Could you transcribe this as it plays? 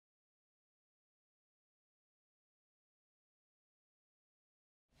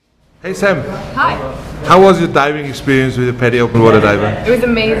Hey Sam, Hi. how was your diving experience with the PADI open water diver? It was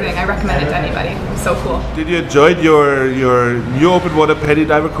amazing. I recommend it to anybody. It was so cool. Did you enjoy your new open water PADI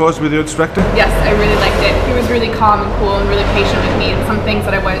diver course with your instructor? Yes, I really liked it. He was really calm and cool and really patient with me, and some things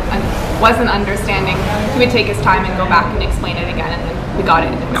that I wasn't understanding, he would take his time and go back and explain it again, and then we got it.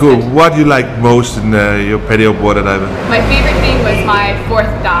 And it was Cool. good. What do you like most in your PADI open water diver? My favorite thing was my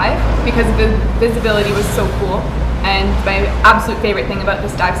fourth dive because the visibility was so cool. And my absolute favorite thing about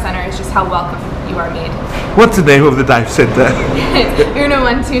this dive center is just how welcome you are made. What's the name of the dive center? Uno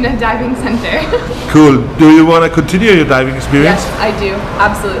One Tuna Diving Center. Cool. Do you want to continue your diving experience? Yes, I do.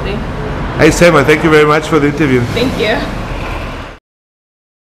 Absolutely. Hey Sam, I thank you very much for the interview. Thank you.